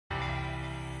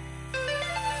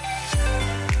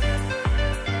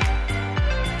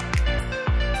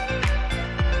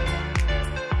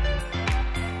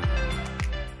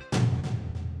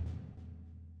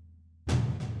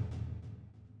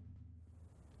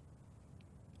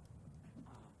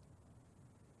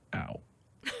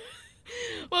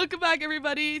Welcome back,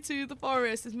 everybody, to the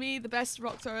forest. It's me, the best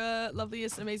rock thrower,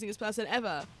 loveliest, amazingest person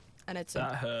ever, and Edson.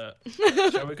 That hurt.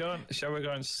 Shall we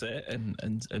go and sit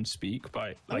and speak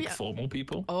by formal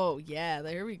people? Oh yeah,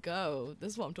 there we go.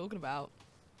 This is what I'm talking about.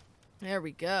 There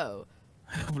we go.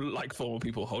 Like formal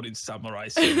people holding samurai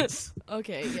swords.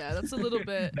 Okay, yeah, that's a little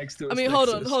bit. Next to I mean, hold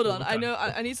on. I know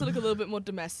I need to look a little bit more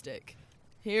domestic.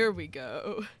 Here we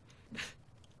go.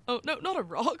 Oh no, not a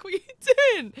rock. What are you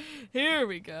doing? Here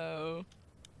we go.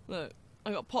 Look,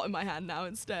 I got a pot in my hand now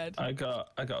instead. I got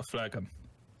a flare gun.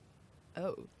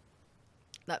 Oh,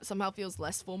 that somehow feels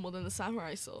less formal than the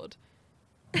samurai sword.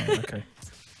 Oh, okay.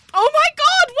 Oh my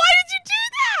God! Why did you do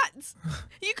that?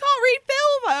 You can't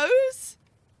refill those.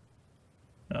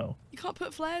 No. You can't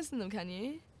put flares in them, can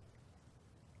you?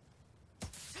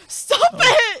 Stop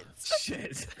it!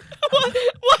 Shit. Why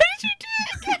did you do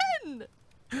it again?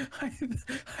 I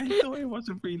thought it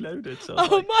wasn't reloaded. So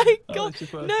Oh my God!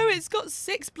 it's No, it's got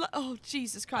 6 blood. Oh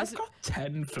Jesus Christ! I've got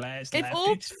 10 flares If left.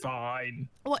 all- It's fine.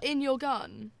 What, in your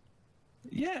gun?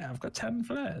 Yeah, I've got 10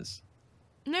 flares.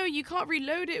 No, you can't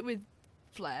reload it with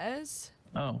flares.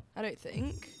 Oh. I don't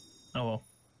think. Oh well.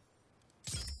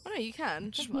 Oh no, you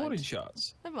can. Just Never mind. warning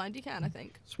shots. Never mind, you can. I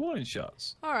think. Just warning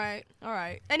shots. All right, all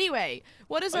right. Anyway,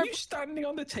 what is Are our? you standing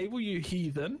on the table, you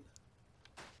heathen?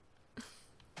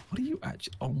 What are you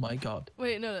actually? Oh my God.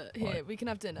 Wait, no. Here, What? we can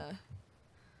have dinner.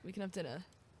 We can have dinner.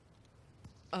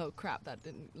 Oh crap! That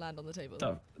didn't land on the table.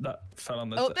 That fell on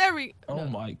the. Oh, there we. Oh no.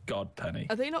 my God, Penny.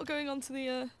 Are they not going onto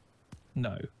the?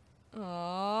 No.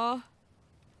 Aww.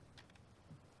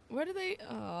 Where do they?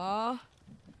 Aww.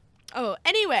 Oh,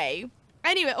 anyway.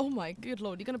 Oh my good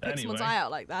Lord, you're gonna pick someone's Anyway. eye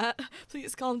out like that.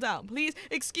 Please calm down. Please,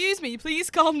 excuse me. Please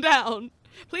calm down.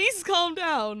 Please calm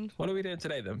down. What are we doing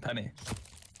today then, Penny?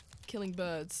 Killing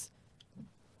birds.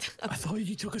 I thought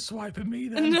you took a swipe at me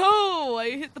then. No, I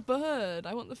hit the bird.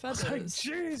 I want the I was like, feathers.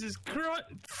 Jesus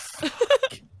Christ.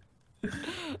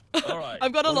 All right.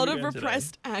 I've got a what are lot we of doing today?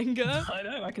 repressed anger I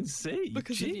know, I can see.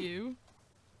 because of Gee. you.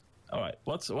 All right,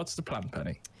 what's the plan,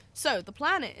 Penny? So the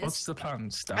plan is. What's the plan,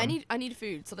 Stan? I need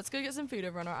food, so let's go get some food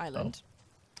over on our island.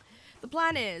 The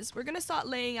plan is we're gonna start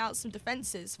laying out some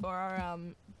defenses for our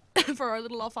for our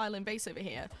little off island base over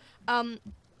here.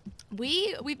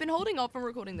 We've been holding off on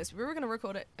recording this. We were gonna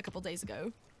record it a couple days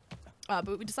ago,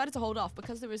 but we decided to hold off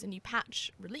because there was a new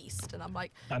patch released, and I'm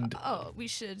like, And- oh, we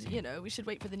should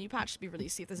wait for the new patch to be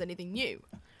released, see if there's anything new.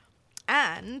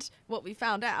 And what we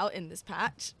found out in this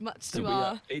patch, much So to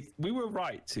our we were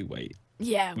right to wait.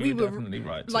 yeah, We were definitely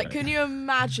right to like, wait. can you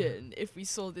imagine if we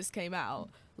saw this came out?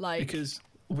 Like, Because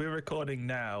we're recording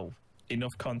now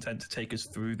enough content to take us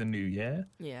through the new year.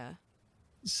 yeah.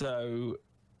 So,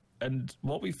 and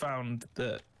what we found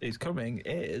that is coming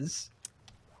is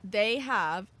They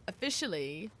have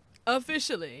officially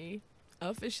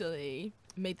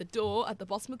made the door at the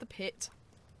bottom of the pit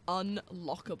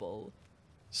unlockable.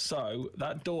 so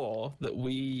that door that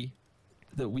we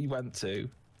went to,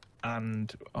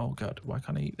 and oh God, why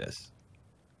can't I eat this?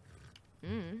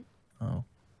 Oh,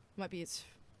 Might be it's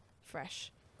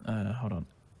fresh. hold on.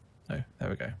 Oh, there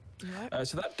we go. Right.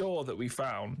 So that door that we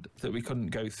found that we couldn't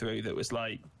go through, that was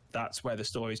like that's where the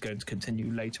story is going to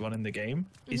continue later on in the game,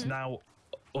 is now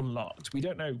unlocked. We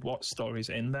don't know what story's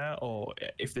in there or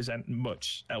if there's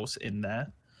much else in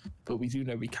there, but we do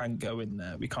know we can go in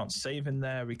there. We can't save in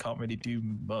there. We can't really do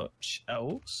much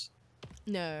else.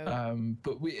 No.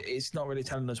 But it's not really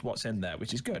telling us what's in there,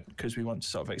 which is good because we want to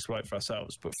sort of explore it for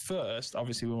ourselves. But first,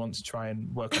 obviously, we want to try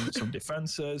and work on some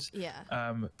defenses.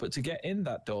 Yeah. But to get in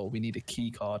that door, we need a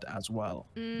key card as well,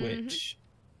 which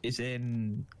is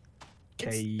in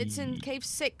cave. It's in cave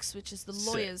 6, which is the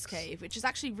lawyer's cave, which is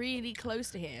actually really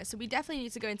close to here. So we definitely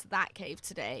need to go into that cave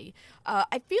today.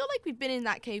 I feel like we've been in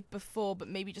that cave before, but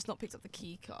maybe just not picked up the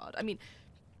key card. I mean,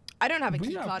 I don't have a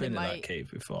key card in my. that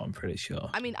cave before, I'm pretty sure.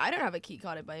 I mean, I don't have a key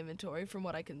card in my inventory from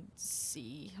what I can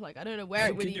see. Like, I don't know where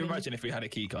it would Could you even. imagine if we had a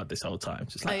key card this whole time?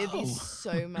 Just like, I'd be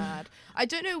so mad. I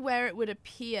don't know where it would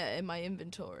appear in my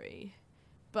inventory,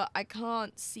 but I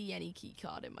can't see any key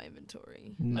card in my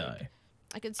inventory. no.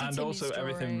 Like, I can see And Timmy's also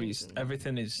everything drawings and-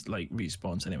 everything is like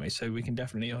respawns anyway, so we can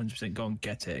definitely 100% go and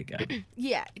get it again.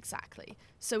 Yeah, exactly.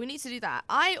 So we need to do that.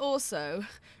 I also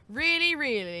really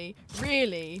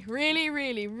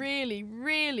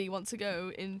want to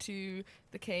go into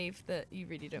the cave that you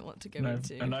really don't want to go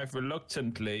into. And I've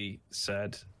reluctantly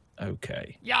said,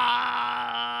 okay.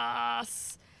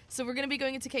 Yes! So we're going to be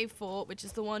going into cave 4, which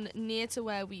is the one near to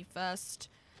where we first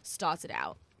started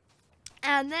out.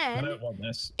 And I then, don't want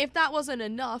this. if that wasn't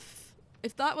enough,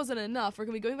 we're going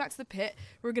to be going back to the pit.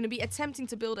 We're going to be attempting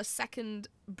to build a second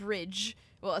bridge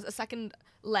well, a second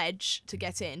ledge to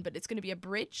get in, but it's going to be a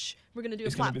bridge. We're going to do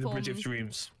It's a going to platform. be the Bridge of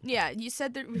Dreams. Yeah, you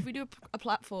said that if we do a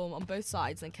platform on both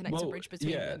sides and connect a bridge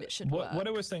between them, it should work. What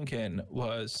I was thinking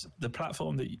was the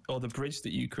platform or the bridge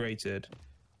that you created,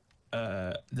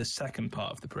 the second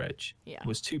part of the bridge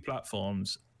was 2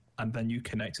 platforms, and then you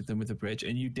connected them with the bridge,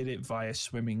 and you did it via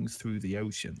swimming through the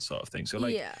ocean sort of thing. So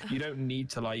like you don't need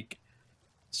to like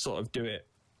sort of do it.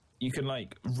 You can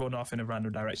like run off in a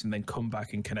random direction, then come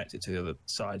back and connect it to the other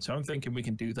side. So I'm thinking we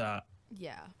can do that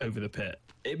over the pit.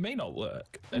 It may not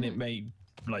work, and it may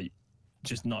like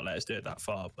just not let us do it that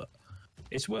far, but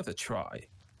it's worth a try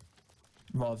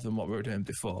rather than what we were doing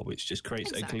before, which just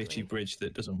creates a glitchy bridge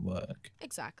that doesn't work.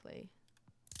 Exactly.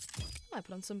 I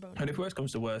put on some bone. And if worse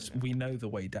comes to worse, we know the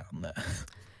way down there.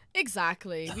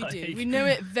 Exactly, we do. We know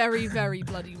it very, very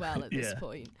bloody well at this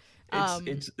point.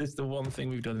 It's the one thing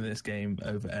we've done in this game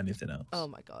over anything else. Oh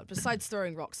my god! Besides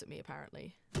throwing rocks at me,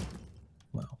 apparently.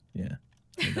 Well, yeah,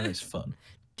 that is fun.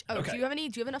 Okay. Do you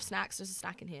have enough snacks? There's a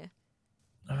snack in here.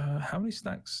 How many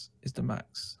snacks is the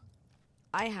max?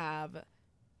 I have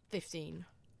 15.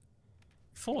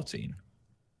 14.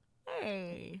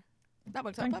 Hey, that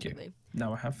worked out perfectly.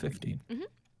 Now I have 15.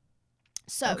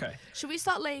 So, should we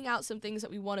start laying out some things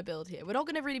that we want to build here? We're not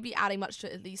going to really be adding much to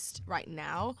it, at least right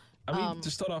now. I mean,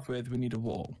 to start off with, we need a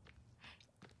wall.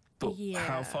 But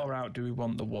how far out do we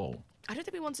want the wall? I don't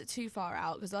think we want it too far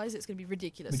out, because otherwise it's going to be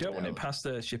ridiculous. We don't want it past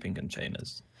the shipping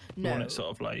containers. No. We want it sort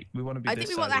of like, we want to be I think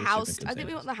we want the house. I think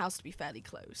we want the house to be fairly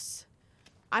close.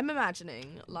 I'm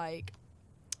imagining like,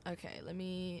 okay, let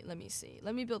me see.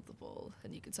 Let me build the wall,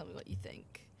 and you can tell me what you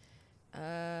think.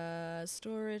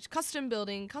 Storage, custom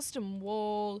building, custom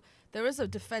wall. There was a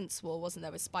defense wall, wasn't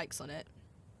there, with spikes on it?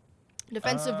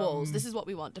 Defensive walls. This is what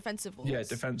we want. Defensive walls. Yeah,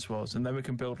 defense walls, and then we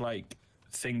can build like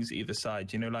things either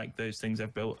side. You know, like those things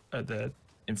I've built at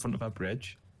in front of our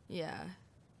bridge. Yeah.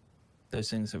 Those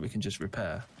things that we can just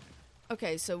repair.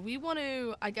 Okay, so we want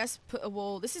to, I guess, put a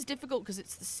wall. This is difficult because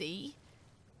it's the sea.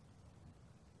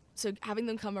 So having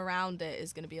them come around it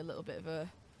is going to be a little bit of a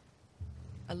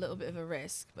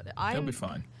risk, but It'll be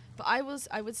fine. But I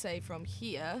would say from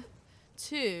here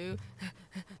to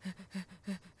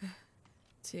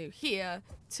here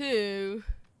to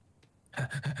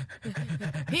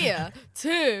here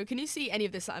to. Can you see any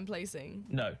of this that I'm placing?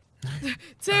 No.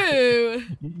 To.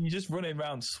 You're just running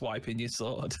around swiping your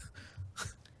sword.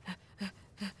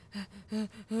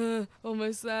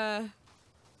 Almost there.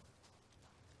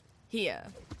 Here.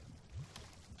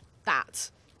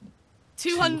 That.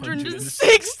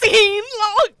 216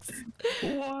 logs.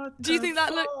 What? Do you think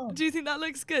that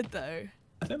looks good though?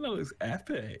 I think that looks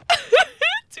epic.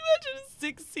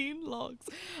 216 logs.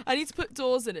 I need to put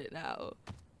doors in it now.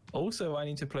 Also, I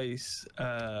need to place. Look,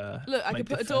 I can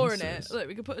put a door in it. Look,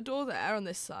 we can put a door there on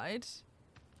this side.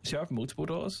 So you have multiple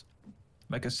doors,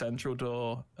 like a central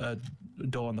door, a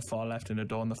door on the far left, and a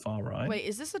door on the far right. Wait,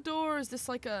 is this a door or is this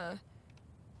like a?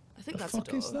 I think that's a door.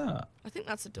 The fuck is that? I think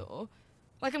that's a door.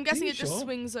 Like I'm guessing it just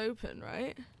swings open,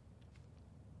 right?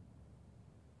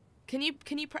 Can you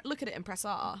look at it and press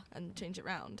R and change it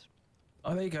round?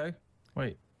 Oh, there you go.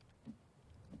 Wait.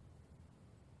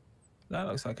 That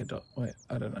looks like a door. Wait,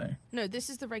 I don't know. No, this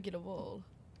is the regular wall.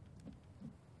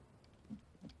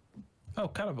 Oh,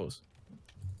 cannibals.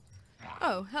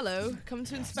 Oh, hello. Come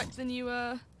to inspect the new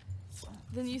thing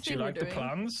we're doing. Do you like the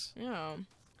plans? Yeah.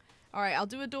 All right, I'll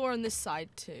do a door on this side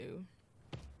too.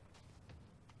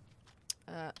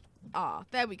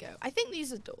 There we go. I think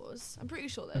these are doors. I'm pretty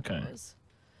sure they're doors.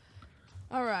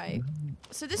 All right.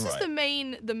 So this is the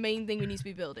main thing we need to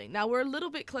be building. Now we're a little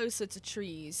bit closer to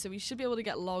trees, so we should be able to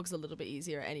get logs a little bit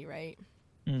easier at any rate.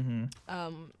 Mm-hmm.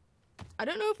 I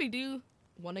don't know if we do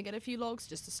want to get a few logs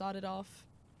just to start it off.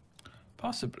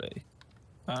 Possibly.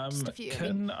 Just a few.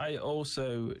 Can I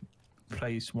also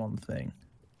place one thing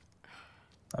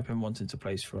I've been wanting to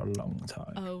place for a long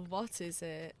time? Oh, what is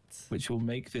it? Which will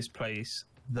make this place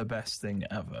the best thing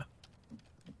ever.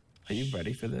 Are you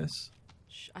ready for this?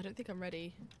 I don't think I'm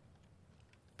ready.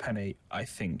 Penny, I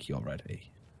think you're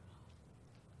ready.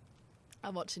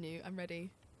 I'm watching you. I'm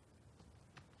ready.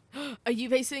 Are you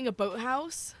basing a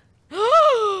boathouse?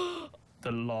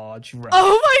 The large raft.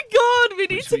 Oh my god! We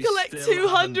need to collect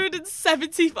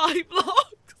 275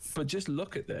 logs. But just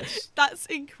look at this. That's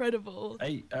incredible.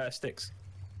 8 sticks.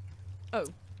 Oh.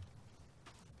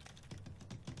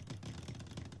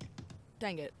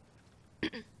 Dang it.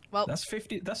 Well,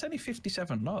 that's only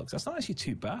 57 logs. That's not actually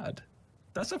too bad.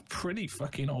 That's a pretty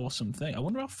fucking awesome thing. I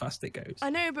wonder how fast it goes. I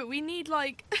know, but we need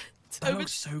like. That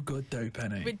looks so good though,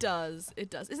 Penny. It does. It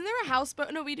does. Isn't there a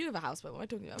houseboat? No, we do have a houseboat. What am I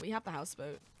talking about? We have the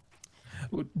houseboat.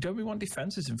 Well, don't we want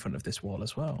defenses in front of this wall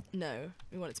as well? No,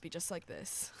 we want it to be just like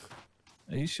this.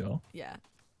 Are you sure? Yeah,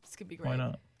 it's gonna be great. Why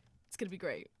not? It's gonna be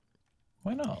great.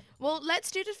 Why not? Well,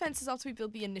 let's do defenses after we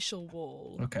build the initial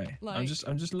wall. Okay. Like-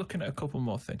 I'm just looking at a couple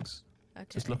more things. Okay.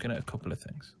 Just looking at a couple of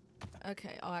things.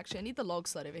 Okay. Oh, actually, I need the log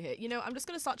sled over here. You know, I'm just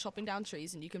gonna start chopping down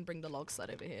trees, and you can bring the log sled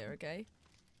over here. Okay.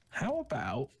 How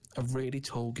about a really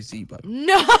tall gazebo?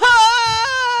 No!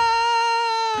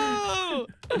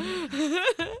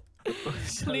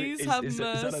 Please have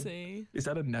mercy. Is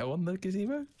that a no on the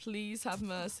gazebo? Please have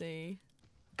mercy.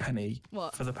 Penny,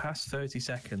 What? for the past 30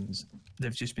 seconds,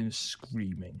 they've just been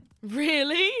screaming.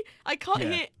 Really? I can't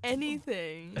Yeah. hear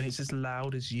anything. And it's as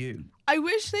loud as you. I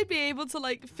wish they'd be able to,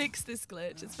 like, fix this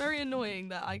glitch. It's very annoying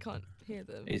that I can't hear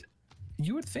them.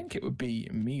 You would think it would be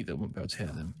me that wouldn't be able to hear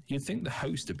them. You'd think the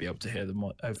host would be able to hear them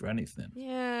over anything. You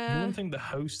Yeah. wouldn't think the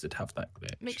host would have that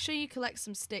glitch. Make sure you collect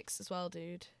some sticks as well,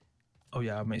 dude. Oh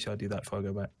yeah, I'll make sure I do that before I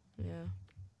go back. Yeah.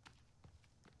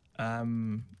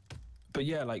 But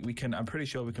yeah, like I'm pretty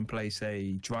sure we can place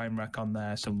a drying rack on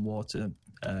there, some water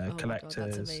Oh collectors. my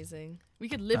God, that's amazing. We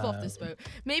could live off this boat.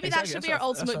 Maybe exactly, that should be that's our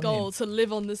what- that's ultimate what I mean. goal, to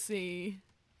live on the sea.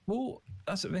 Well,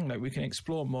 that's the thing. Like we can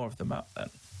explore more of the map then,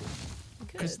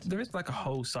 because Good. there is like a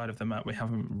whole side of the map we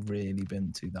haven't really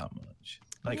been to that much.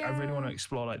 Like I really want to Yeah.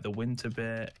 explore like the winter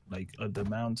bit, like the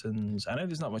mountains. I know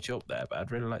there's not much up there, but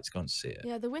I'd really like to go and see it.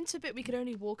 Yeah, the winter bit, we could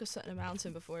only walk a certain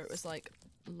mountain before it was, like,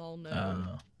 lol known.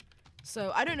 Uh,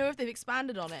 So I don't know if they've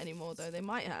expanded on it anymore, though. They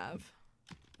might have.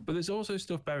 but there's also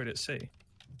stuff buried at sea.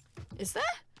 Is there?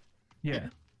 Yeah,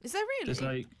 Is there really? there's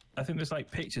like I think there's like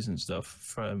pictures and stuff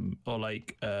from or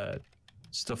like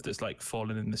stuff that's like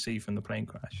fallen in the sea from the plane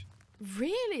crash.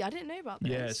 Really? I didn't know about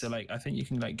this. Yeah, so like I think you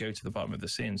can like go to the bottom of the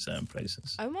sea in certain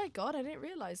places. Oh my God, I didn't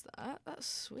realize that. That's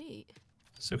sweet.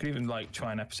 So we could even like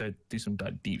try an episode, do some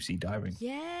deep sea diving.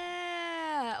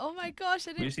 Yeah. Oh my gosh,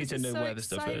 I didn't. just need this to is know so where the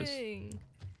stuff is. exciting.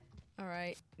 All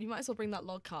right, you might as well bring that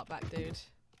log cart back, dude.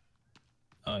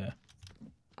 Oh yeah.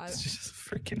 It's just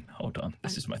freaking. Hold on.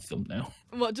 This is my thumbnail.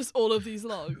 What? Just all of these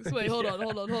logs? Wait, hold on,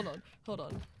 hold on, hold on, hold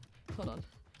on, hold on,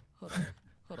 hold on,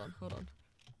 hold on, hold on.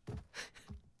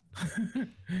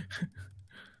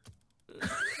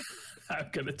 I'm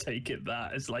gonna take it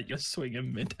that it's like you're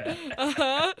swinging midair.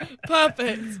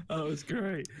 Perfect. Oh, it's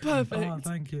great. Perfect. Oh,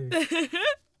 thank you.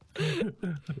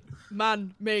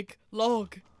 Man, make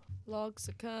log. Logs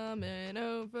are coming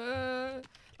over.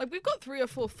 Like, we've got 3 or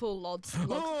 4 full logs.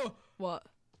 Oh, What?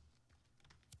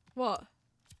 What?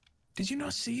 did you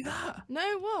not see that?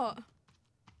 No, what?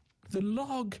 The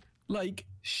log like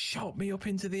shot me up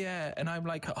into the air, and I'm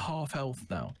like at half health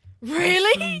now.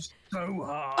 Really? So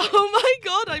hard. Oh my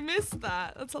God, I missed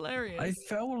that. That's hilarious. I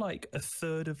fell like a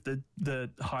third of the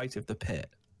height of the pit.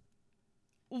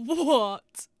 What?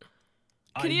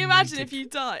 Can you imagine if you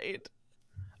died?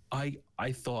 I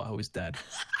thought I was dead.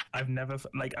 I've never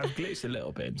like I've glitched a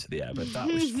little bit into the air, but that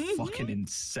was fucking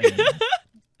insane.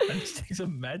 I just take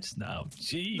some meds now.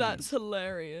 Jeez. That's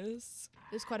hilarious.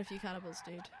 There's quite a few cannibals,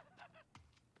 dude.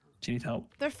 Do you need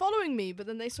help? They're following me, but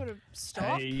then they sort of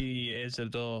stop. Hey, here's a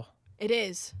door. It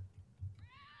is.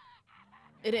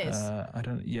 It is. I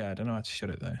don't know how to shut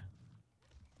it though.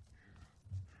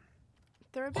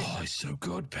 They're a bit. Oh, it's so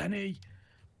good, Penny.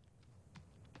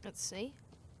 Let's see.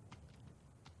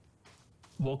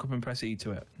 Walk up and press E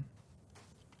to it.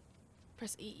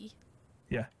 Press E.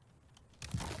 Yeah.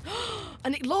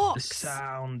 And it The locks.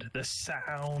 sound.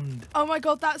 Oh my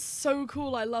God, that's so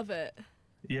cool. I love it.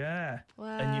 Yeah.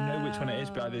 Wow. And you know which one it is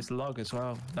by this log as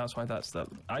well. That's why that's the.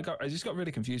 I just got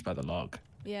really confused by the log.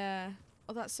 Yeah.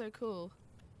 Oh, that's so cool.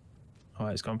 Oh,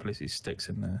 it's gone place these sticks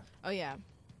in there. Oh yeah.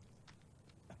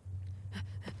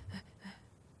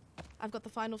 I've got the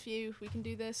final few. We can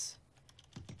do this.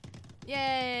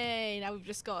 Yay! Now we've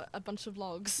just got a bunch of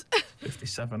logs.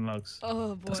 57 logs.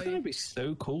 Oh That's gonna boy. be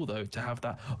so cool though to have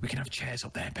that. We can have chairs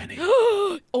up there, Penny.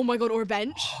 Oh my God, or a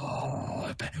bench. Oh,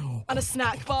 I bet. And a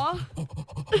snack bar.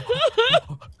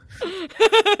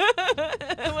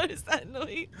 What is that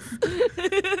noise?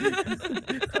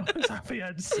 That was happy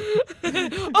Edson.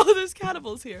 Oh, there's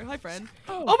cannibals here. Hi, friend.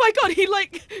 Oh. Oh my God, he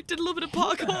like did a little bit of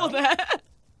parkour there.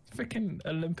 Freaking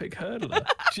Olympic hurdler.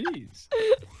 Jeez.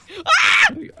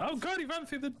 Oh God, he ran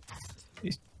through the.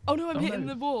 He's... Oh no, I'm Oh, hitting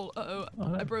no. the wall. Uh-oh, Oh,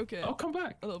 no. I broke it Oh, come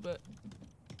back. a little bit.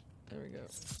 There we go.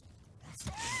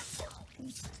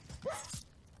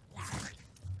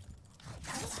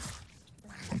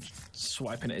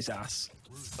 Swiping at his ass.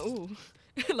 Oh,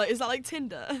 like is that like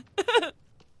Tinder?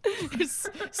 Just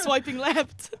swiping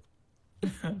left.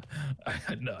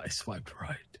 No, I swiped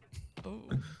right. Oh,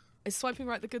 is swiping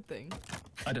right the good thing?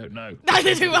 I don't know.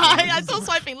 Neither do I. I thought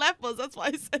swiping left was. That's why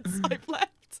I said swipe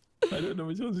left. I don't know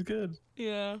which one's good.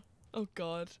 Yeah. Oh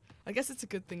god. I guess it's a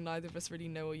good thing neither of us really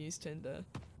know or use Tinder.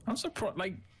 I'm surprised,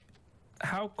 like,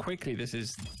 how quickly this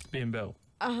is being built.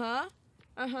 Uh-huh.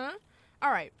 Uh-huh.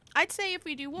 Alright. I'd say if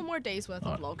we do one more day's worth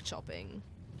of log chopping.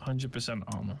 100%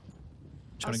 armor.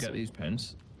 Trying to get these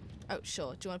pins. Oh,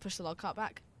 sure. Do you want to push the log cart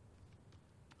back?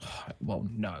 Well,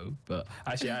 no, but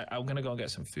actually, I'm going to go and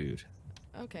get some food.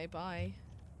 Okay, bye.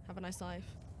 Have a nice life.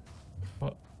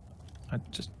 What? I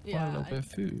just want a little bit of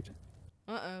food.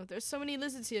 Uh-oh. There's so many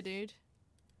lizards here, dude.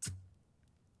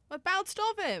 I bounced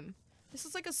off him. This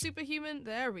is like a superhuman.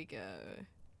 There we go.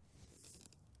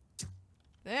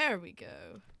 There we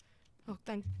go. Oh,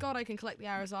 thank God I can collect the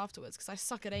arrows afterwards, because I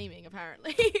suck at aiming,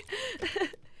 apparently.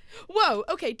 Whoa,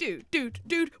 okay, dude, what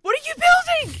are you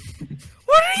building?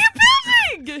 What are you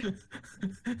building?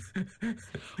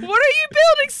 What are you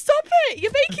building? Stop it!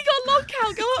 You're making our log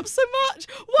count go up so much.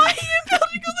 Why are you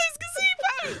building all those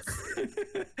gazebos?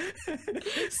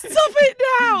 Stop it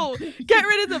now! Get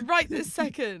rid of them right this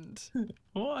second.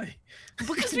 Why?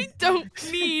 Because we don't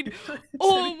need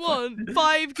all 5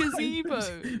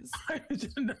 gazebos.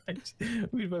 590.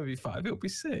 We'd be 5. It'll be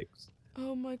 6.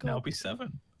 Oh my god. Now it'll be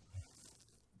 7.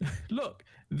 Look,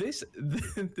 this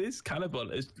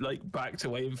cannibal is like backed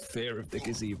away in fear of the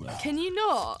gazebo. Can you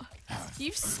not?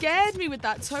 You've scared me with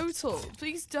that total.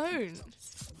 Please don't.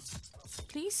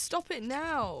 Please stop it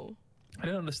now. I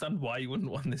don't understand why you wouldn't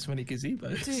want this many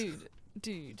gazebos.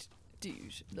 Dude,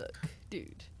 look,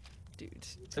 dude.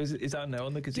 So is that no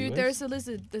on the gazebo?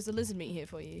 Dude, there's a lizard meat here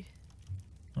for you.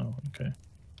 Oh, okay.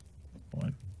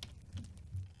 Fine.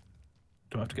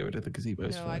 Do I have to get rid of the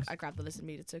gazebos No, first? I grabbed the lizard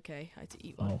meat. It's okay. I had to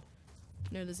eat one. Oh.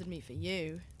 No lizard meat for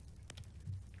you.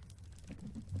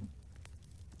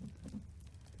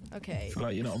 Okay. I feel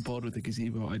like you're not on board with the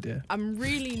gazebo idea. I'm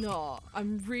really not.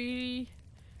 I'm really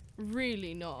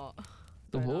not.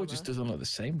 The wall just doesn't look the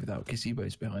same without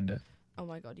gazebos behind it. Oh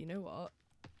my god, you know what?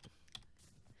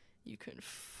 You can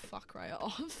fuck right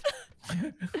off.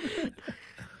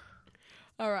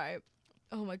 Alright.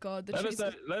 Oh my god, the trees.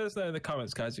 Let us know in the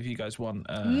comments, guys, if you guys want.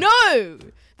 No!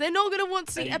 They're not going to want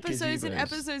to see episodes and gazebos.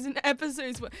 episodes and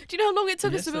episodes. Do you know how long it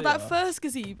took us to build that first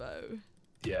gazebo?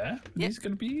 Yeah? These are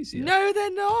going to be easier. No,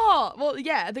 they're not. Well,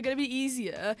 yeah, they're going to be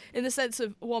easier in the sense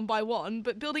of 1 by 1,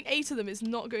 but building 8 of them is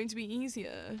not going to be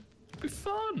easier. It'll be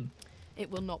fun. It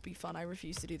will not be fun. I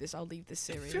refuse to do this. I'll leave this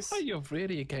series. I feel like you're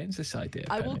really against this idea.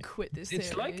 I Penny. will quit this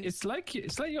series. It's like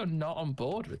you're not on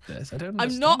board with this. I don't.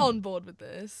 I'm not on board with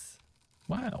this.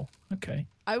 Wow. Okay.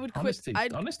 I would quit.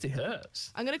 Honesty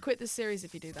hurts. I'm gonna quit this series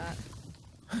if you do that.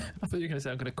 I thought you were gonna say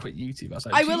I'm gonna quit YouTube. I was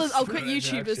like, I will. I'll quit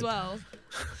YouTube as well.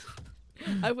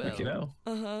 I will. You know.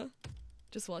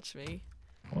 Just watch me.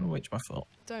 I want to witch my fault.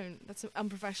 Don't. That's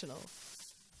unprofessional.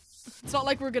 It's not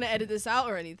like we're gonna edit this out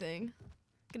or anything.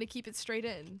 Gonna keep it straight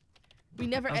in. We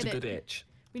never edit. That's a good itch.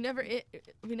 We never itch.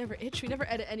 We never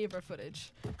edit any of our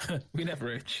footage. We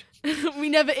never itch. We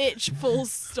never itch. Full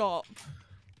stop.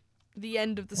 The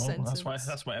end of the sentence.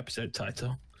 That's my episode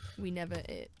title. We never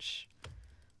itch.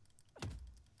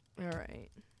 All right.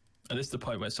 And this is the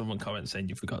point where someone comments saying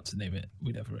you forgot to name it.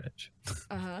 We never itch.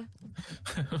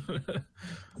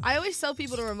 I always tell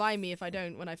people to remind me if I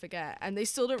don't when I forget, and they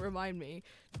still don't remind me.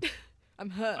 I'm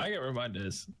hurt. I get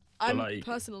reminders. I'm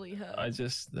personally hurt. I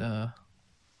just. Oh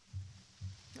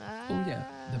yeah,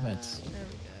 the meds. There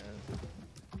we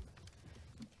go.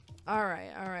 All right.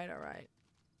 Alright,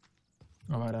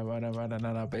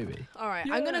 baby. All right.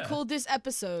 Yeah. I'm gonna call this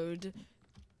episode.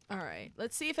 All right.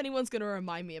 Let's see if anyone's gonna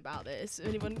remind me about this. If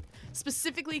anyone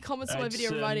specifically comments on my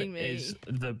video reminding me. Is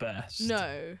the best.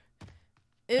 No.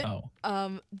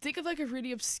 Think of like a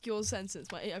really obscure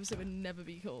sentence my episode would never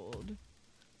be called.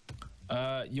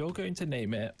 You're going to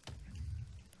name it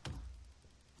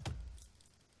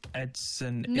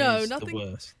Edson is the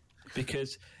worst.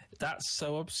 Because that's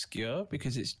so obscure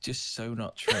because it's just so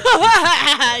not true.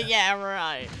 Yeah,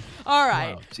 right. All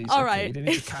right. Wow, geez, all okay, right. You didn't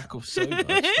need to cackle so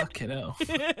much. Fucking hell.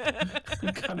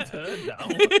 I'm kind of hurt now.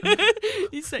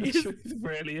 You set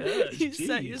really hurt. You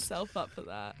set yourself up for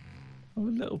that. I'm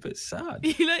a little bit sad.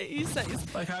 You set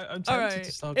yourself. Like I'm tempted all right.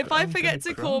 to start. If I forget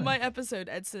to call my episode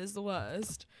Edson is the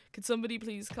worst, could somebody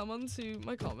please come onto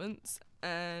my comments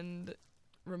and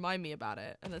remind me about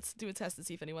it? And let's do a test to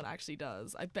see if anyone actually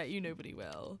does. I bet you nobody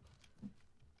will.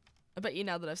 I bet you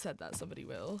now that I've said that, somebody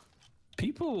will.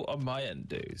 People on my end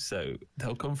do, so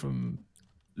they'll come from.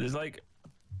 There's like,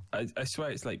 I swear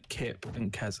it's like Kip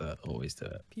and Keza always do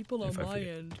it. People on my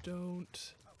end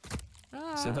don't.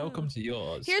 So they'll come to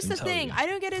yours. Here's the thing, I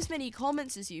don't get as many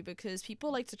comments as you because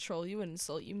people like to troll you and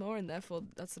insult you more, and therefore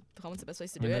that's the comments the best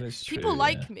place to do it. People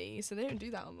like me, so they don't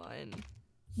do that on mine.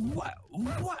 What?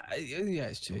 What? Yeah,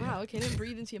 it's true. Wow, okay, don't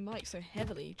breathe into your mic so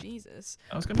heavily. Jesus.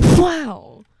 I was gonna.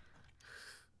 Wow!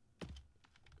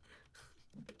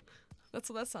 That's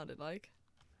what that sounded like.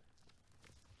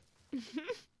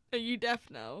 Are you deaf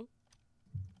now?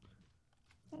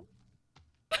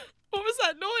 What was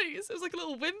that noise? It was like a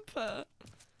little whimper.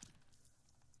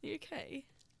 You okay?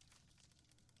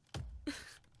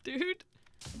 Dude?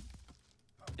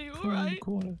 Are you alright?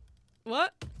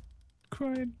 What?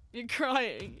 Crying. You're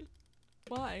crying.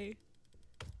 Why?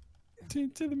 To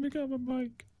the mic on my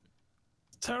mic.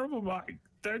 Terrible mic.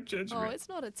 Don't judge Oh, me. it's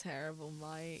not a terrible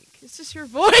mic. It's just your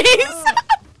voice.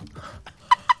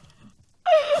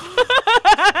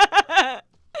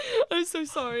 I'm so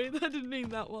sorry. I didn't mean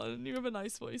that one. You have a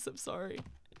nice voice. I'm sorry.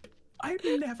 I'm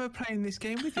never playing this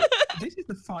game with you. This is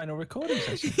the final recording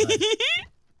session.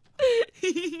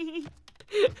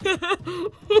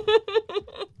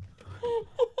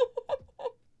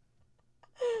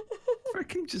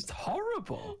 Freaking just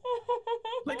horrible.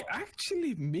 Like,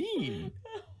 actually mean.